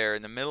out there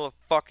in the middle of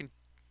a fucking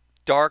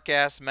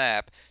dark-ass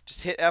map,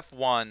 just hit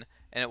F1,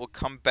 and it will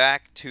come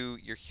back to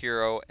your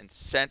hero and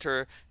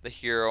center the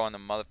hero on the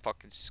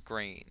motherfucking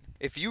screen.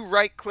 If you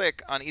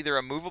right-click on either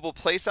a movable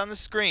place on the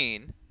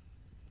screen,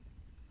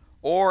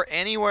 or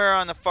anywhere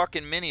on the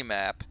fucking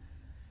mini-map,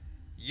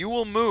 you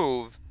will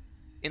move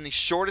in the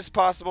shortest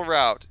possible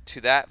route to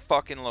that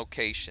fucking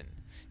location.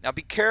 Now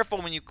be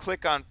careful when you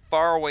click on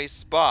faraway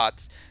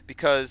spots,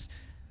 because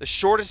the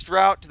shortest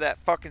route to that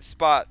fucking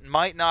spot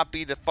might not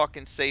be the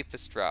fucking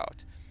safest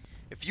route.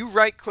 If you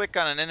right click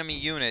on an enemy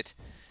unit,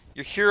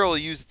 your hero will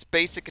use its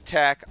basic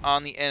attack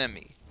on the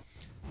enemy.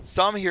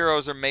 Some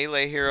heroes are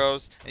melee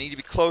heroes and need to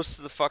be close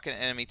to the fucking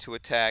enemy to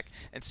attack,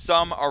 and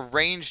some are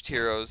ranged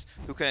heroes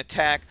who can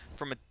attack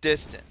from a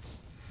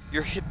distance.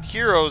 Your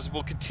heroes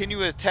will continue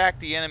to attack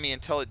the enemy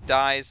until it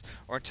dies,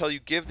 or until you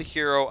give the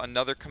hero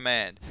another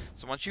command.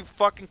 So once you've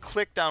fucking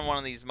clicked on one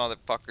of these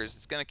motherfuckers,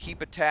 it's gonna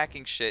keep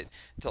attacking shit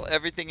until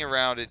everything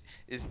around it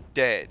is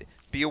dead.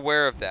 Be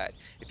aware of that.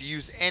 If you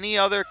use any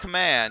other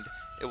command,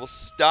 it will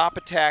stop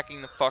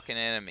attacking the fucking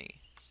enemy.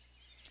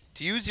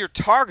 To use your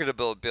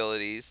targetable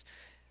abilities,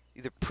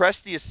 either press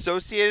the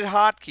associated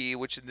hotkey,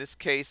 which in this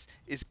case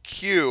is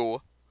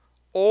Q,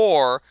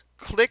 or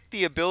click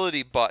the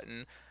ability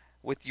button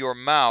with your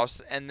mouse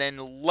and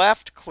then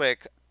left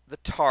click the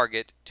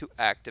target to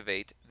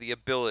activate the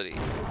ability.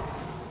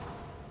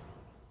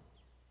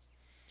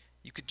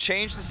 You can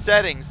change the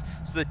settings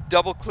so that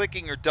double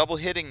clicking or double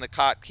hitting the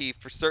hotkey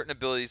for certain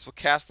abilities will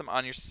cast them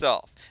on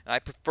yourself. And I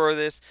prefer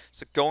this,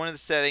 so go into the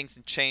settings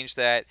and change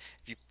that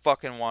if you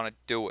fucking want to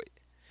do it.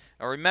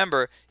 Now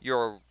remember,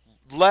 your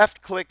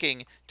left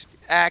clicking to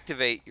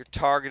activate your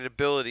target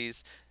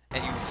abilities,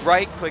 and you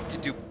right click to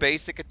do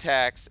basic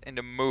attacks and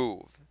to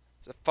move.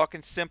 It's a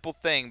fucking simple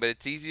thing, but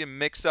it's easy to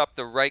mix up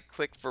the right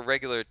click for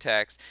regular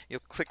attacks. You'll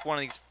click one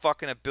of these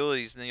fucking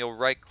abilities and then you'll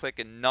right click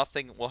and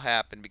nothing will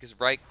happen because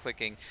right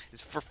clicking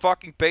is for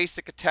fucking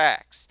basic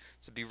attacks.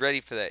 So be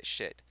ready for that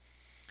shit.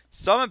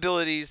 Some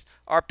abilities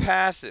are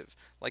passive,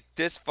 like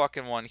this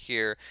fucking one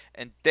here,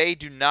 and they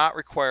do not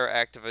require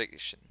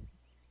activation.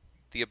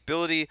 The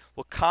ability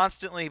will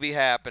constantly be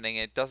happening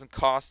and it doesn't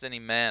cost any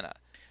mana.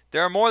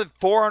 There are more than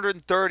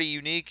 430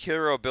 unique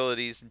hero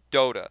abilities in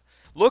Dota.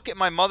 Look at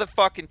my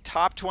motherfucking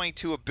top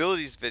 22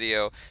 abilities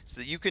video so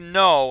that you can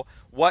know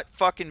what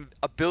fucking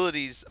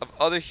abilities of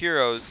other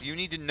heroes you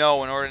need to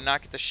know in order to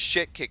not get the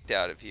shit kicked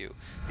out of you.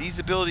 These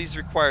abilities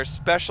require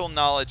special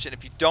knowledge, and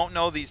if you don't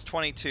know these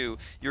 22,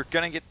 you're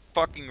gonna get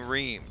fucking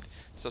reamed.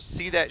 So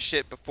see that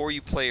shit before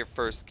you play your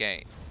first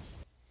game.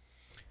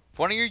 If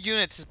one of your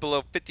units is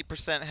below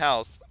 50%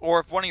 health, or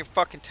if one of your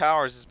fucking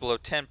towers is below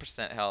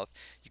 10% health,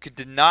 you can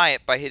deny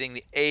it by hitting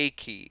the A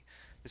key.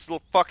 This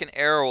little fucking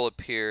arrow will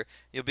appear.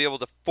 You'll be able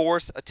to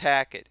force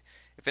attack it.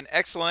 If an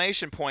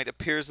exclamation point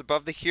appears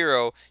above the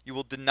hero, you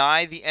will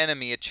deny the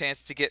enemy a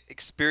chance to get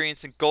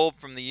experience and gold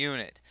from the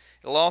unit.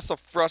 It'll also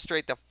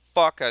frustrate the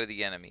fuck out of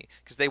the enemy,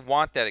 because they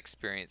want that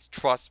experience,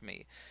 trust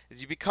me.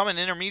 As you become an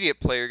intermediate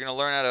player, you're going to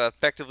learn how to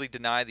effectively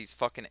deny these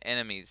fucking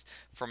enemies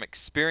from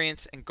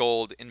experience and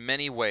gold in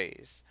many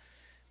ways.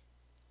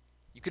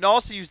 You can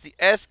also use the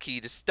S key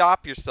to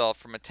stop yourself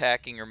from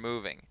attacking or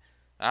moving.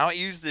 I don't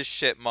use this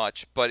shit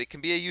much, but it can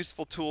be a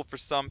useful tool for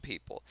some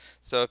people.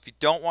 So if you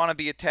don't want to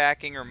be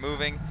attacking or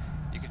moving,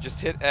 you can just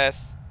hit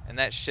S and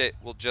that shit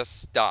will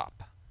just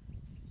stop.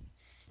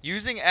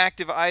 Using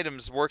active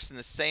items works in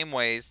the same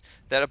ways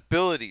that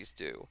abilities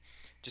do.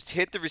 Just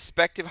hit the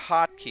respective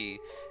hotkey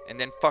and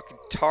then fucking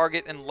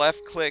target and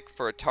left click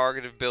for a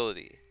target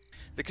ability.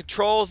 The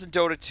controls in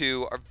Dota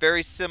 2 are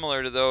very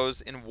similar to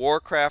those in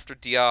Warcraft or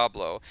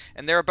Diablo,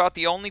 and they're about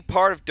the only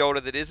part of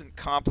Dota that isn't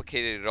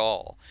complicated at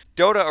all.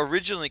 Dota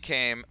originally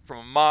came from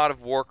a mod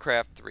of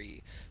Warcraft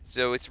 3,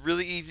 so it's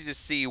really easy to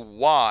see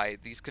why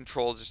these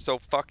controls are so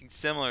fucking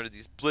similar to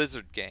these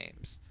Blizzard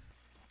games.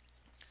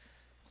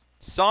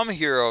 Some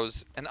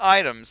heroes and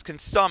items can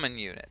summon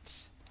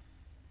units.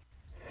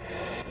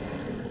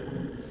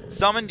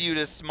 Summoned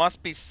units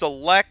must be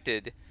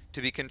selected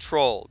to be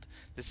controlled.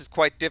 This is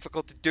quite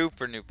difficult to do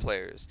for new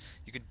players.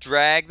 You can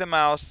drag the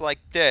mouse like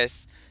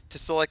this to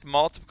select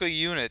multiple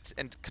units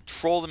and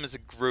control them as a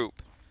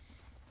group.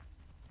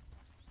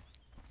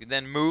 You can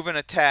then move and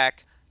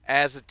attack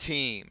as a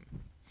team.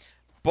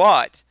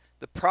 But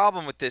the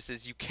problem with this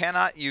is you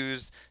cannot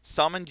use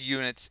summoned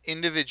units'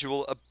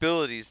 individual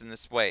abilities in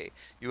this way.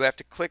 You have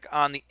to click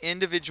on the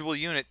individual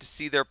unit to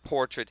see their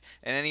portrait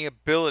and any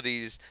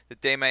abilities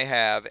that they may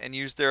have and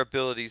use their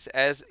abilities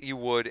as you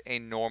would a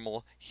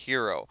normal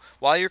hero.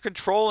 While you're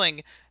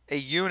controlling a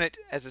unit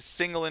as a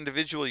single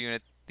individual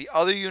unit, the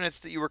other units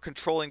that you were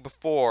controlling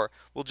before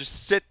will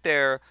just sit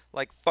there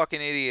like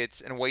fucking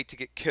idiots and wait to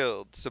get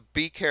killed. So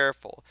be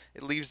careful.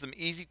 It leaves them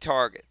easy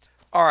targets.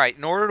 Alright,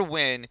 in order to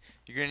win,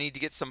 you're going to need to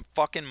get some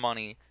fucking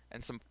money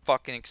and some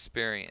fucking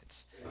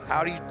experience.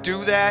 How do you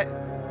do that?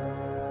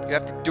 You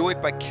have to do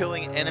it by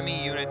killing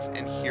enemy units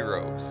and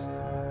heroes.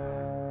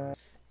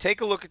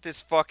 Take a look at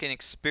this fucking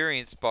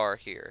experience bar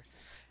here.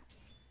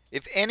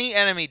 If any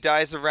enemy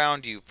dies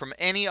around you from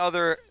any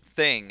other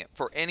thing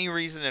for any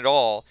reason at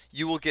all,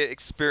 you will get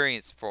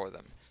experience for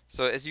them.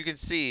 So as you can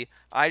see,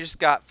 I just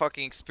got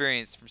fucking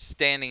experience from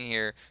standing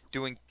here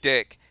doing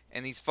dick,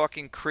 and these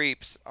fucking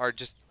creeps are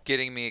just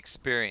getting me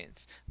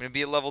experience. I'm going to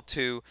be at level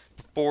 2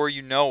 before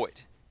you know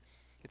it.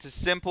 It's as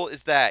simple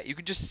as that. You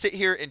can just sit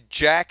here and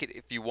jack it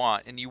if you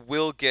want, and you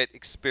will get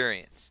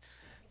experience.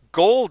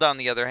 Gold, on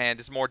the other hand,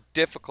 is more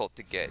difficult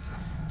to get.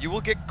 You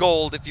will get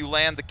gold if you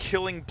land the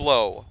killing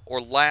blow,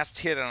 or last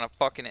hit on a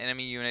fucking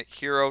enemy unit,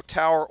 hero,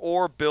 tower,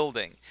 or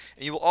building.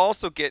 And you will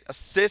also get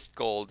assist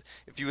gold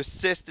if you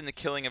assist in the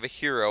killing of a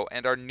hero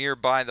and are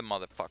nearby the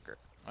motherfucker.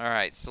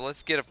 Alright, so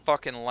let's get a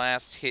fucking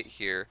last hit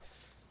here.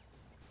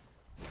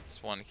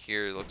 This one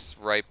here looks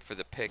ripe for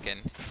the picking.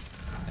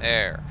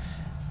 There.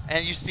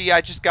 And you see,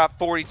 I just got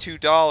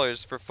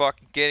 $42 for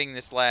fucking getting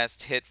this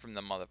last hit from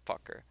the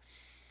motherfucker.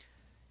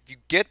 If you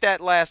get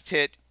that last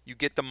hit, you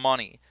get the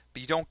money.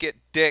 But you don't get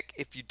dick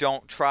if you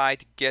don't try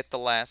to get the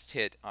last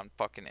hit on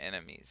fucking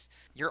enemies.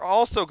 You're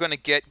also going to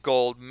get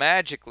gold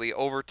magically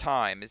over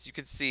time. As you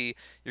can see,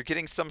 you're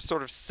getting some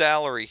sort of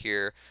salary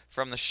here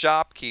from the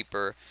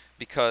shopkeeper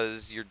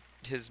because you're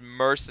his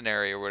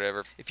mercenary or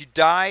whatever. If you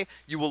die,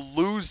 you will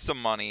lose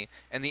some money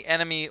and the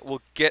enemy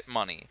will get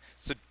money.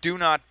 So do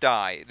not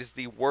die. It is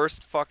the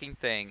worst fucking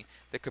thing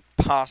that could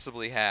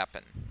possibly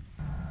happen.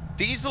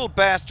 These little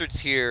bastards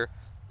here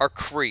are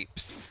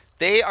creeps.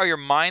 They are your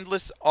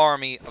mindless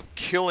army of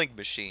killing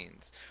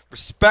machines.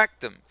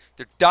 Respect them.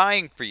 They're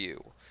dying for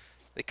you.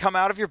 They come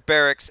out of your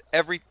barracks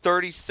every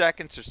 30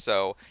 seconds or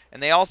so,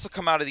 and they also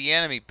come out of the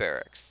enemy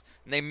barracks.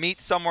 And they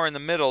meet somewhere in the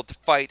middle to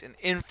fight an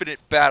infinite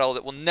battle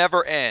that will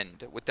never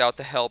end without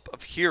the help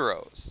of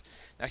heroes.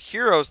 Now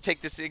heroes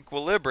take this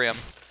equilibrium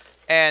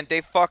and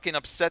they fucking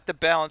upset the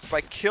balance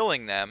by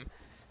killing them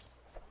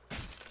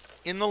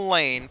in the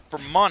lane for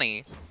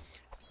money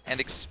and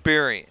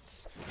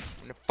experience.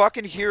 When a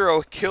fucking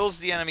hero kills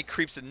the enemy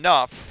creeps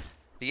enough,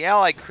 the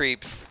ally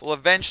creeps will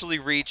eventually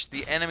reach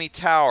the enemy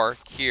tower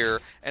here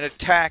and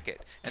attack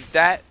it. And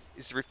that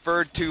is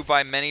referred to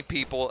by many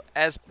people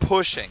as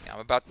pushing. I'm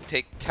about to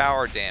take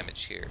tower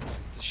damage here.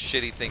 It's a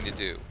shitty thing to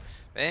do.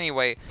 But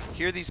anyway,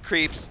 here these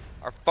creeps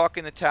are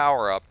fucking the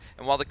tower up.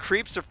 And while the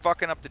creeps are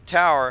fucking up the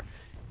tower,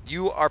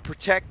 you are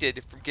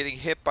protected from getting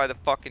hit by the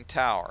fucking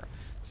tower.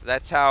 So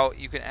that's how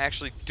you can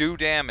actually do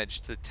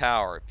damage to the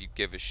tower if you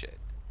give a shit.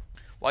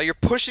 While you're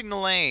pushing the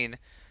lane,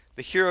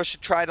 the hero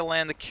should try to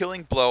land the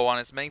killing blow on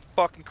as many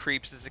fucking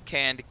creeps as it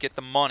can to get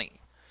the money.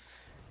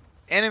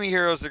 Enemy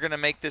heroes are going to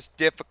make this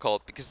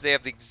difficult because they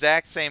have the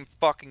exact same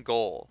fucking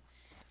goal.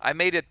 I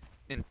made an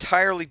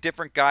entirely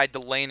different guide to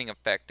laning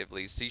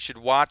effectively, so you should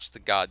watch the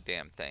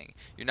goddamn thing.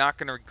 You're not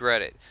going to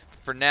regret it.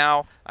 For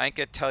now, I ain't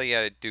going to tell you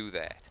how to do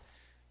that.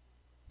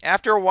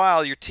 After a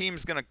while, your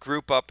team's going to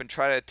group up and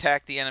try to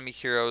attack the enemy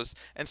heroes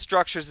and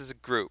structures as a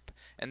group.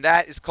 And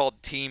that is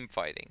called team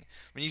fighting.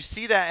 When you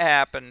see that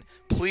happen,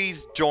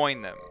 please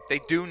join them. They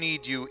do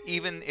need you,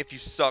 even if you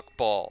suck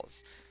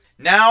balls.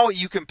 Now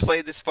you can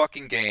play this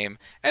fucking game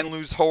and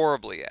lose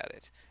horribly at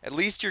it. At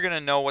least you're going to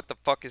know what the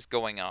fuck is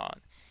going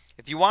on.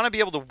 If you want to be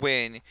able to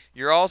win,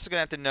 you're also going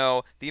to have to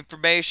know the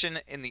information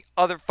in the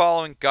other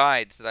following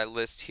guides that I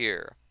list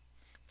here.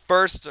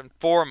 First and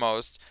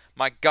foremost,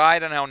 my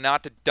guide on how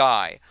not to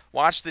die.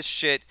 Watch this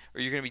shit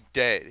or you're going to be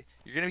dead.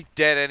 You're going to be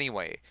dead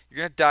anyway. You're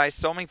going to die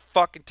so many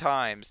fucking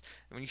times.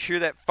 And when you hear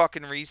that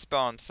fucking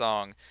respawn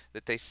song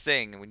that they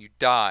sing when you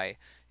die,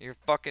 you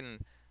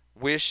fucking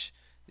wish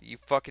that you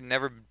fucking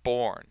never been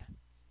born.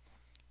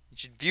 You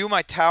should view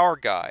my tower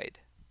guide,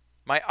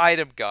 my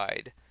item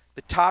guide,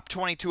 the top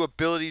 22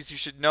 abilities you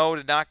should know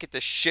to not get the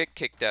shit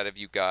kicked out of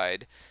you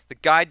guide, the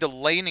guide to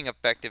laning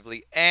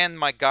effectively, and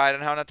my guide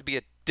on how not to be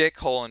a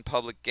dickhole in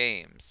public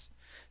games.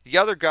 The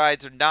other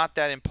guides are not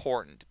that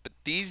important, but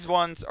these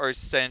ones are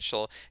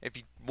essential. If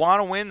you want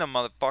to win the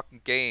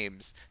motherfucking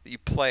games that you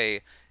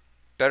play,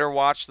 better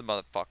watch the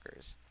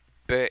motherfuckers.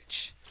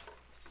 Bitch.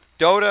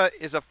 Dota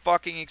is a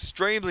fucking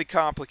extremely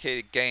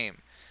complicated game.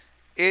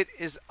 It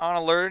is on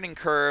a learning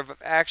curve of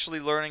actually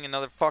learning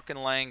another fucking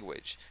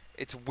language.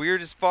 It's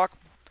weird as fuck,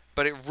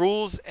 but it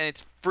rules and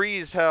it's free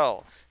as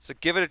hell. So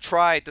give it a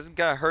try. It doesn't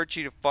gotta hurt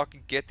you to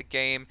fucking get the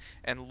game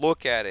and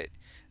look at it,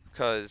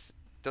 because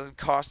it doesn't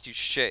cost you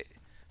shit.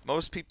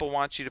 Most people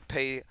want you to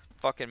pay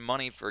fucking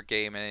money for a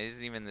game and it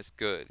isn't even this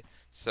good.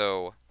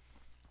 So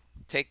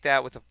take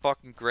that with a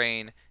fucking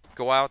grain.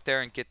 Go out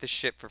there and get this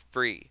shit for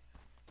free.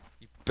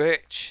 You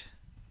bitch.